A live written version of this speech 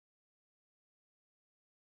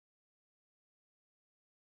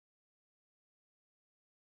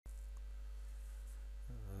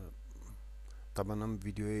طبعا ئەم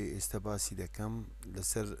ڤیددیۆی ئێستا باسی دەکەم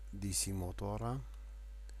لەسەر دیسی مۆتۆرە.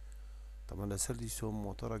 طبعا لەسەر دیسی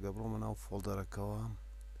مۆتۆرە گەبڕۆمە ناو فۆڵدەرەکەوە.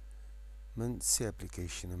 من سێ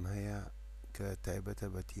ئەپلیکیشنم هەیە کە تایبەتە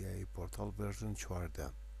بە TIA Portal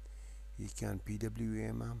V14. یەکیان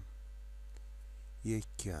PWM،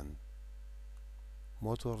 یەکیان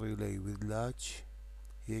Motor Relay with Latch،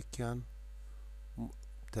 یەکیان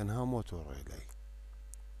تەنها Motor Relay.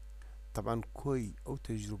 طبعا کۆی ئەو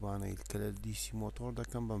تەجروبانەی کە لە دیسی مۆتۆر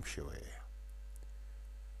دەکەم بەم شێوەیە.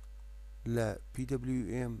 لە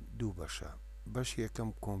PWM دوو بەشە. بەش یەکەم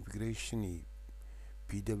کۆنفیگریشنی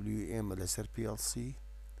PWM لەسەر PLC،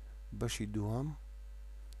 بەشی دووەم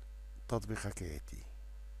تەطبیقەکەیەتی.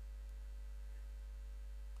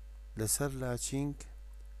 لەسەر لاچینگ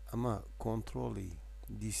ئەمە کۆنتڕۆڵی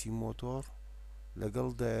دیسی مۆتۆر لەگەڵ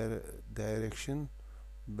دایرێکشن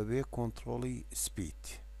بەبێ کۆنتڕۆڵی سپید.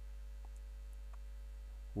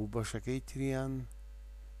 و بەشەکەی تریان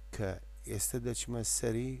کە ئێستا دەچمە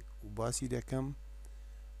سەری و باسی دەکەم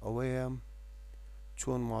ئەوەیە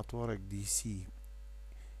چۆن ماتۆڕێک دیسی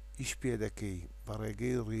ئیش پێ دەکەی بە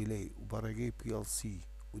ڕێگەی ڕیلەی و بە ڕێگەی PLC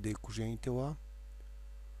و دەیکوژێنیتەوە.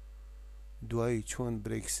 دوایی چۆن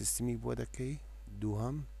برێک سیستمی بۆ دەکەی.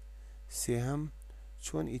 دووهەم. سێهەم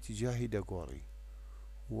چۆن ئیتیجاهی دەگۆڕی.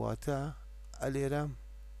 واتە ئەلێرە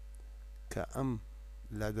کە ئەم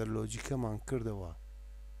لادەرلۆجیکەمان کردەوە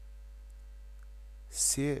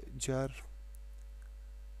سێ جار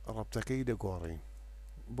ڕەبتەکەی دەگۆڕین.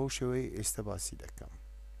 بەو شێوەیە ئێستا باسی دەکەم.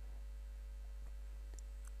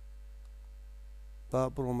 با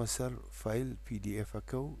بڕۆمە سەر فایل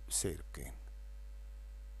PDF-ەکە و سیر بکەین.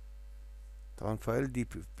 تاوان فایل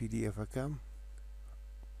PDF-ئەکە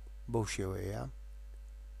بەو شێوەیە.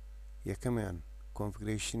 یەکەمیان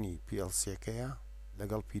کۆنفیگریشنی PLC-ەکەیە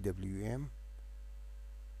لەگەڵ PWM.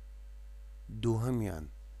 دووهەمیان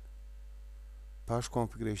پاش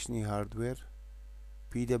کۆنفیگریشنی هاردوێر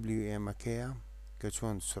PWM-ئەکەیە کە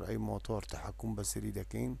چۆن سرعەی مۆتۆر تەحەکوم بەسەری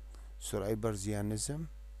دەکەین، سرعەی بەرزیان نزم.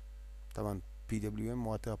 طبعا PWM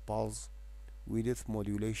واتە Pulse Width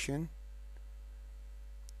Modulation.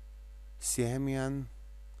 سێهەمیان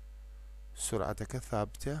سرعەتەکە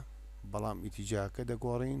ثابتە بەڵام ئیتیجاهەکە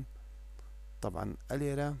دەگۆڕین. طبعا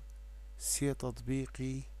ئەلێرە سێ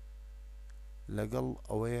تەطبیقی لەگەڵ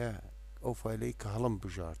ئەوەیە ئەو فایلەی کە هەڵم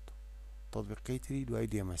بژارد. تطبیقی تری دوای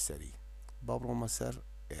دێمە سەری. با بڕۆمە سەر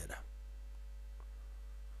ئێرە.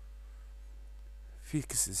 Fix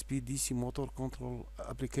Speed DC Motor Control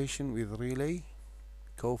Application with Relay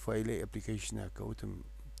کە ئەو فایلەی ئەپلیکیشنە کەوتم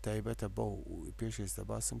تایبەتە بەو و پێش ئێستا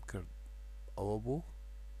باسم کرد ئەوە بوو.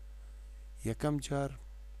 یەکەم جار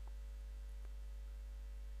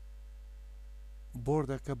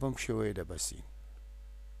بۆردەکە بەم شێوەیە دەبەسین.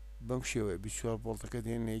 بەم شێوەیە 24 ڤۆڵتەکە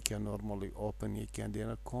دێنە یەکیان نۆرمەڵی ئۆپن، یەکیان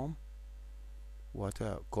دێنە کۆم واتە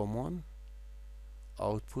کۆمۆن.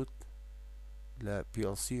 ئاوتپوت لە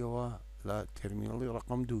PLC-ەوە لە تێرمینەڵی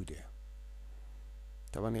ڕقم 2 دێ.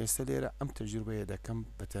 تەوان ئێستا لێرە ئەم تەجروبەیە دەکەم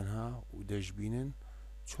بە تەنها و دەشبینن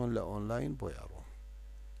چۆن لە ئۆنلاین بۆ یاڕۆم.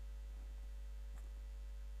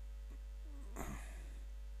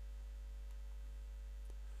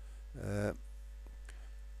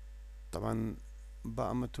 طبعا با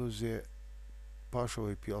ئەمە تۆزێ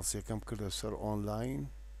پاشەوەی PLC-ەکەم کردە سەر ئۆنلاین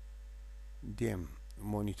دێم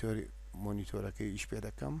مۆنیتۆرەکەی ئیش پێ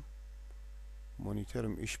دەکەم.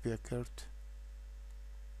 مۆنیتۆرم ئیش پێ کرد.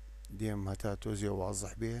 دێم هەتا تۆزێ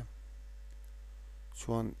وازح بێ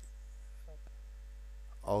چۆن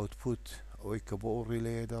ئاوتپوت ئەوەی کە بۆ ئەو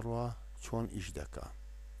ڕیلەیە دەڕوا چۆن ئیش دەکا.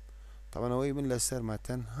 طبعا ئەوەی من لەسەرمە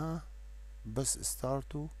تەنها بەس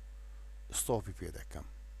ستارت و ستۆپی پێ دەکەم.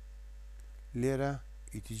 لێرە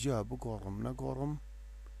ئیتیجا بگۆڕم نەگۆڕم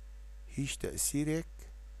هیچ تەئسیرێک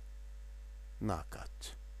ناکات.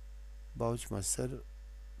 باوچمە سەر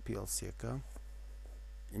PLC-ەکە.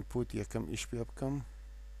 ئینپوت یەکەم ئیش پێ بکەم.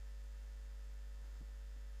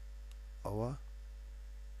 ئەوە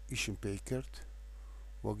ئیشم پێی کرد.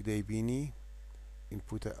 وەک دەیبینی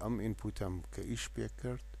ئینپوتە ئەم ئینپوتەم کە ئیش پێ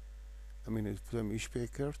کرد، ئەم ئینپوتەم ئیش پێ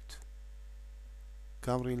کرد.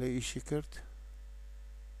 کام ڕیلەی ئیشی کرد؟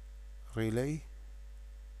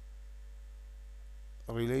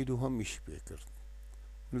 ڕیلەی دووهەم ئیشی پێ کرد.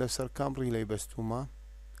 لەسەر کام ڕیلەی بەستومە؟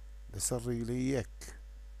 لەسەر ڕیلەی یەک.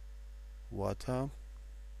 واتە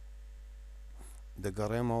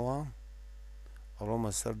دەگەڕێمەوە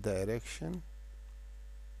ئەڕۆمە سەر دایرێکشن.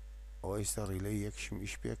 ئەوە ئێستا ڕیلەی یەکشم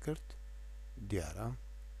ئیش پێ کرد. دیارە.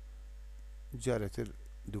 جارێتر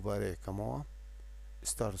دووبارە یەکەمەوە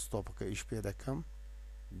ستارت ستۆپەکە ئیش پێ دەکەم.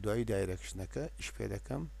 دوای دایرێکشنەکە ئیش پێ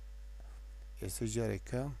دەکەم. ئێستا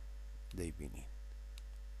جارێکە دەیبینین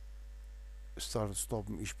ستارت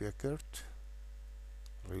ستۆپم ئیش پێ کرد.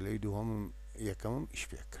 ڕیلەی دووەمم یەکەمم ئیش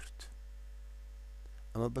پێ کرد.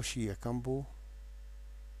 ئەمە بەشی یەکەم بوو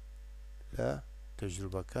لە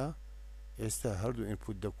تەجروبەکە. ئێستا هەردوو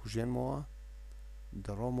ئینپوت دەکوژێنمەوە،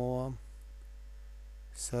 دەڕۆمەوە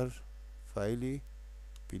سەر فایلی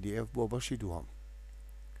PDF بۆ بەشی دووەم.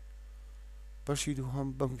 بەشی دووەم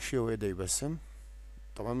بەم شێوەیە دەیبەسم.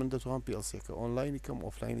 طبعا من دەتوانم پیڵسێکە ئۆنلاینی کەم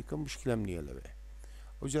ئۆفلاینی کەم مشکلەم نییە لەوێ.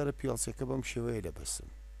 ئەو جارە پیڵسێکە بەم شێوەیە دەبەسم.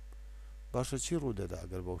 باشە چی ڕوودەدا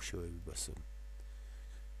ئەگەر بەو شێوەیە ببەسم؟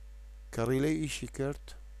 کە ڕیلەی ئیشی کرد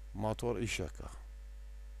ماتۆر ئیشەکە،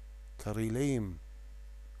 کە ڕیلەیم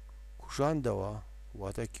کوژاندەوە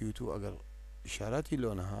واتە Q2 ئەگەر ئیشاراتی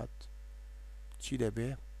لۆ نەهات چی دەبێ؟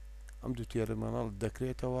 ئەم دوو تێرمیناڵ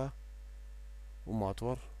دەکرێتەوە و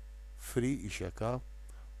ماتۆر فری ئیشەکە.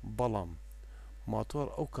 بەڵام ماتۆر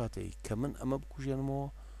ئەو کاتەی کە من ئەمە بکوژێنمەوە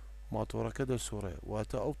ماتۆرەکە دەسوڕێ،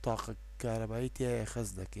 واتە ئەو تاقە کارەبایی تایە خەز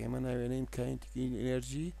دەکە. ئێمە ناوێنین کاینتیکی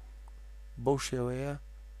ئێنەرژی بەو شێوەیە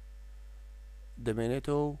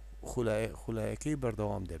دەمێنێتەوە و خولایەکەی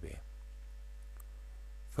بەردەوام دەبێ.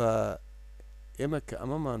 ئێمە کە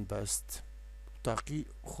ئەمەمان بەست تاقی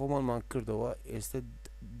خۆمانمان کردەوە، ئێستا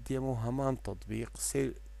دێمە هەمان تەطبیق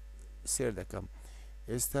سێر دەکەم.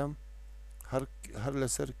 ئێستا هەر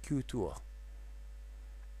لەسەر Q2ە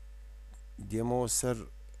دێمەوە سەر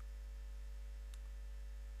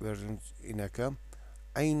ڤێرژنەکە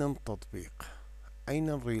عەینەن تەطبیق،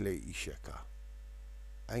 عەینەن ڕیلەی ئیشەکە،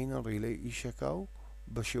 عەینەن ڕیلەی ئیشەکە و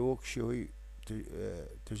بە شێوەی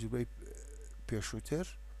تەجروبەی پێشووتر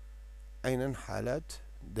عەینەن حالات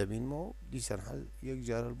دەبینمەوە. دیسان یەک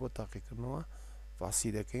جارە بۆ تاقیکردنەوە ڤاسی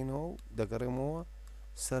دەکەینەوە و دەگەڕێمەوە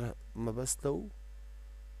سەر مەبەستە و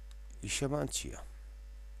ئیشەمان چییە.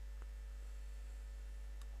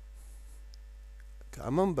 کە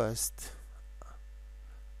ئەمەم بەست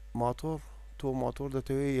تۆ ماتۆر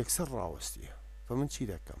دەتەوێت یەکسەر ڕاوەستیە. من چی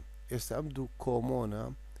دەکەم؟ ئێستا ئەم دوو کۆمۆنە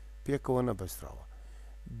پێکەوە نەبەستراوە،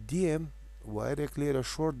 دێم وایرێک لێرە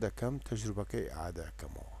شۆرت دەکەم تەجروبەکەی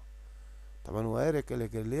ئاداکەمەوە. طبعا وایرێکە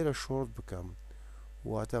لەگەر لێرە شۆرت بکەم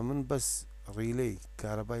واتە من بەس ڕیلەی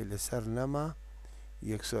کارەبای لەسەر نەما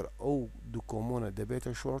یەکسەر ئەو دوو کۆمۆنە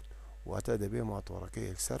دەبێتە شۆرت، واتە دەبێ ماتۆڕەکە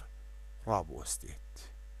یەکسەر ڕابوەستێت،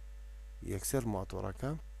 یەکسەر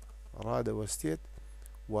ماتۆڕەکە ڕادەوەستێت.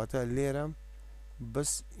 واتە لێرە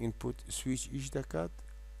بەس ئینپوت سویچ ئیش دەکات،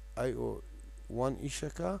 IO1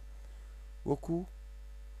 ئیشەکە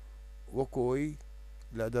وەکۆی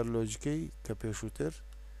لە دەرلۆجیکەی کە پێشووتر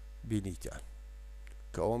بینیتان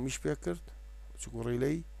کە ئەوەم ئیش پێ کرد، چکو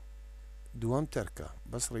ڕیلەی دووەم تەرکە،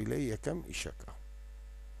 بەس ڕیلەی یەکەم ئیشەکە.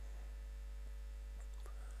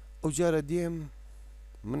 ئەو جارە دێم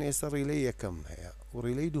من ئێستا ڕیلەی یەکەم هەیە و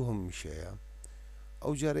ڕیلەی دووەم میشەیە.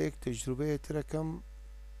 ئەو جارە یەک تەجروبەیە ترەکەم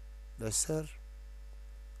لەسەر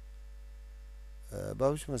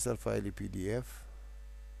باوچمە سەر فایلی PDF.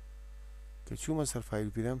 کە چوومە سەر فایل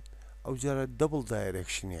پیرم ئەو جارە دەبڵ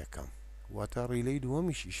دایرێکشنیەکەم، واتە ڕیلەی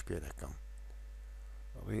دووەمیش ئیش پێ دەکەم.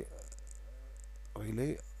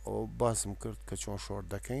 ڕیلەی ئەو باسم کرد کە چۆن شۆرت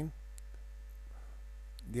دەکەین.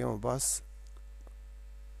 دێمە باس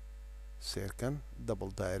سێرکەن دەبڵ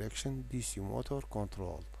دایرێکشن DC موتۆر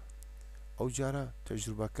کۆنتڕۆڵ. ئەو جارە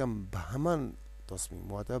تەجروبەکەم بە هەمان تەسمیم،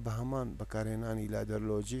 واتە بە هەمان بەکارهێنانی لادەر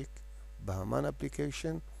لۆجیک، بە هەمان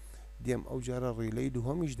ئەپلیکیشن دێم ئەو جارە ڕیلەی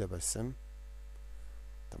دووەمیش دەبەسم.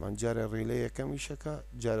 تەمان جارە ڕیلەی یەکەمیشەکە،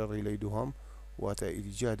 جارە ڕیلەی دووەم، واتە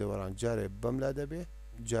ئیدیجا دەوەڕان جارێ بەملا دەبێ،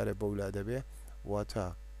 جارێ بەولا دەبێ، واتە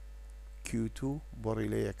Q2 بۆ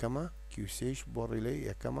ڕیلەی یەکەمە، Q3 بۆ ڕیلەی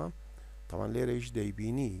یەکەمە. تەمان لێرەیش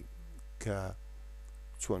دەیبینی کە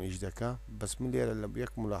چۆن ئیش دەکا، بەس من لێرە لە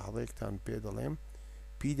یەک ملاحەڵەیەکتان پێ دەڵێم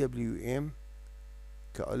PWM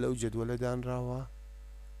کە لەو جەدوەلە دانراوە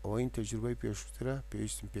ئەوەی تەجروبەی پێشووترە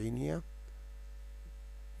پێویستم پێی نییە.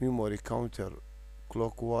 میمۆری کاونتەر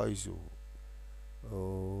کلۆکوایز و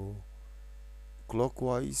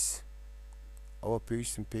کلۆکوایز ئەوە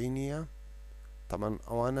پێویستم پێی نییە. تەمان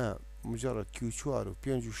ئەوانە مجرد Q4 و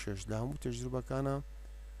 5 و 6 لە هەموو تەجروبەکانە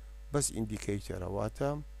بەس ئیندیکەیتەرە، واتە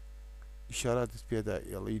ئیشاراتت پێدا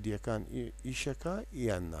LED-یەکان ئیشەکە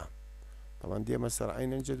یان نا. تەمان دێمە سەر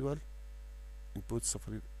عەینەن جەدوەل، ئینپوت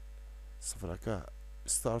سفرەکە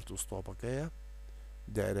ستارت و ستۆپەکەیە،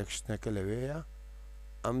 دایرێکشنەکە لەوەیە.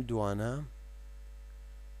 ئەم دوانە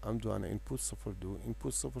ئینپوت 02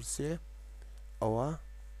 ئینپوت 03 ئەوە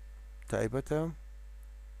تایبەتە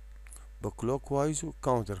بە کلۆکوایز و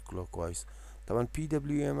کاونتەر کلۆکوایز. تەمان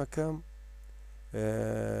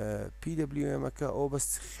PWM-ەکە ئەو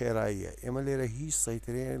بەست خێراییە. ئێمە لێرە هیچ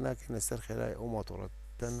سەیترەیە ناکەین لەسەر خێرای ئەو مۆتۆڕە،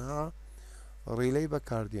 تەنها ڕیلەی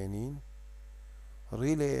بەکاردێنین.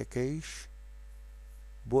 ڕیلەیەکەیش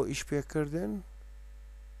بۆ ئیش پێکردن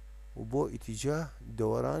و بۆ ئیتیجاه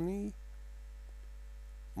دەوەرانی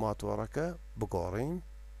ماتۆڕەکە بگۆڕین.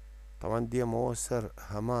 طبعاً دێمەوە سەر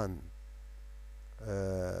هەمان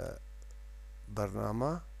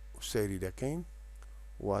بەرنامە و سەیری دەکەین.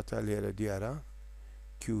 واتە لێرە دیارە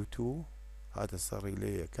Q2 هاتە سەر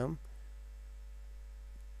ڕیلەی یەکەم،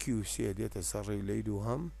 Q3 دێتە سەر ڕیلەی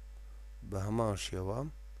دووهەم. بە هەمان شێوە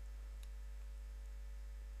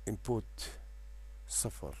ئینپوت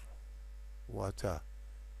 0 واتە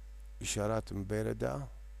ئیشاراتم بێرەدا،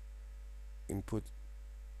 ئینپوت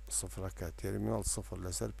سفرەکە تێرمینال 0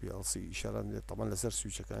 لەسەر PLC ئیشارات دێت. طبعاً لەسەر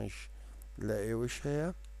سویچەکانش لە ئێوەش هەیە،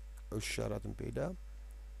 ئەو ئیشاراتم پێدا.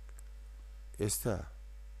 ئێستا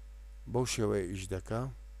بەو شێوەیە ئیش دەکا،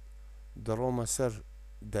 دەڕۆمە سەر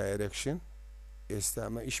دایرەکشن. ئێستا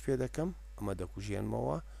ئەمە ئیش پێ دەکەم، ئەمە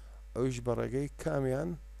دەکوژێنمەوە. ئەویش بەڕێگەی کامیان؟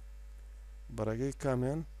 بەڕێگەی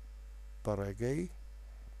کامیان؟ بەڕێگەی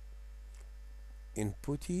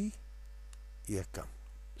ئینپوتی یەکەم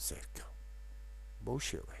سیرکە. بەو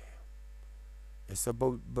شێوەیە ئێستا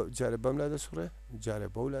جارێ بەم لا دەسوڕێ، جارێ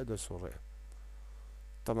بەو لا دەسوڕێ.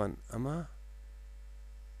 طبعاً ئەمە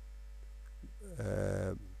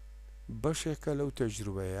بەشێکە لەو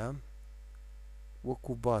تەجروبەیە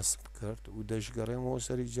وەکو باسم کرد و دەشگەڕێمەوە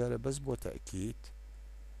سەری جارە بەس بۆ تەئکید.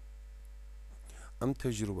 ئەم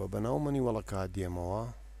تەجروبە بەناو مەنیوەڵەکە دێمەوە،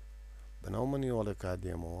 بەناو مەنیوەڵەکە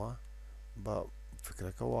دێمەوە بە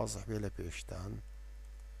فکرەکە وازح بێ لە پێشتان،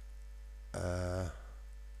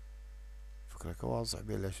 فکرەکە وازح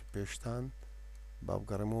بێ لە پێشتان. با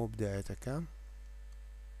بگەڕێمەوە بدایەتەکە.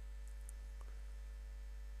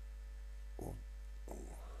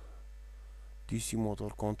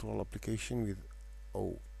 Dcmotorapplication with ئەو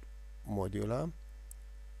مۆدیۆلە.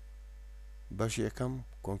 بەش یەکەم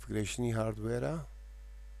کۆنفیگریشنی هاردوێرە.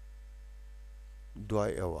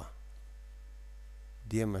 دوای ئەوە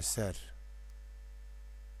دێمە سەر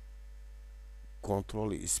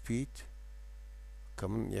کۆنتڕۆڵی سپید، کە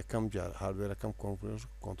من یەکەم جار هاردوێرەکەم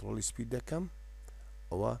کۆنتڕۆڵی سپید دەکەم.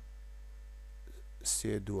 ئەوە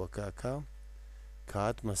 3.2کە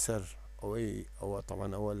کاتمە سەر ئەوە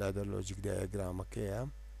تەمان ئەوە لادەر لۆجیک دایەگرامەکەیە.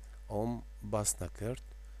 ئەوم باس نەکرد.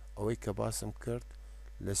 ئەوەی کە باسم کرد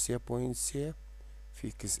لە 3.3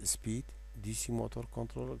 فیکس سپید DC motor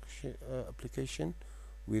control application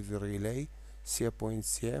with relay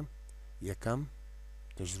 3.3 یەکەم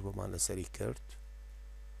تەجروبەمان لەسەری کرد،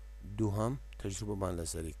 دووهەم تەجروبەمان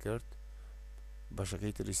لەسەری کرد.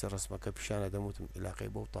 بەشەکەی تری سەر ڕسمەکە پیشانە دەموتم علاقەی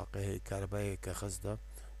بەو تاقەی هەیە، کارەبایە کە خەزدە،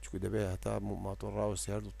 چکو دەبێت هەتا ماتۆر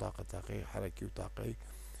ڕاوەستی هەردوو تاقەی حرەکی و تاقەی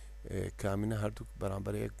کامینە هەردوو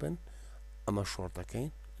بەرامبەر یەک بن. ئەمە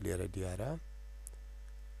شۆڕتەکەین لێرە دیارە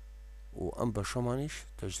و ئەم بەشەمانیش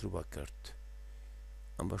تەجروبە کرد.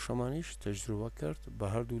 ئەم بەشەمانیش تەجروبە کرد بە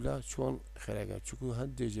هەردوو لا چۆن خێراگە، چکو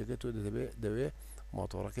هەند دێجێگە تۆ دەوێت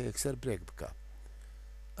ماتۆڕەکە یەکسەر برێک بکە.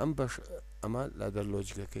 ئەم بەش ئەمە لادەر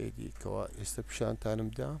لۆجیکەکەیەتی کەوا ئێستا پیشانتانم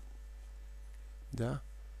دا.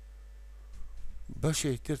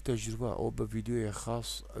 بەشێک تر تەجروبە ئەو بە ڤیدیۆیە خاص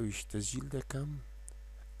ئەویش تەسجیل دەکەم.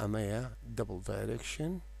 ئەمەیە دەبڵ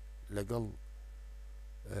دایرەکشن لەگەڵ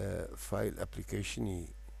فایل ئەپلیکیشنی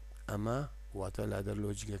ئەمە واتە لادەر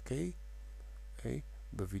لۆجیکەکەی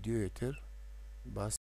بە ڤیدیۆیە تر باس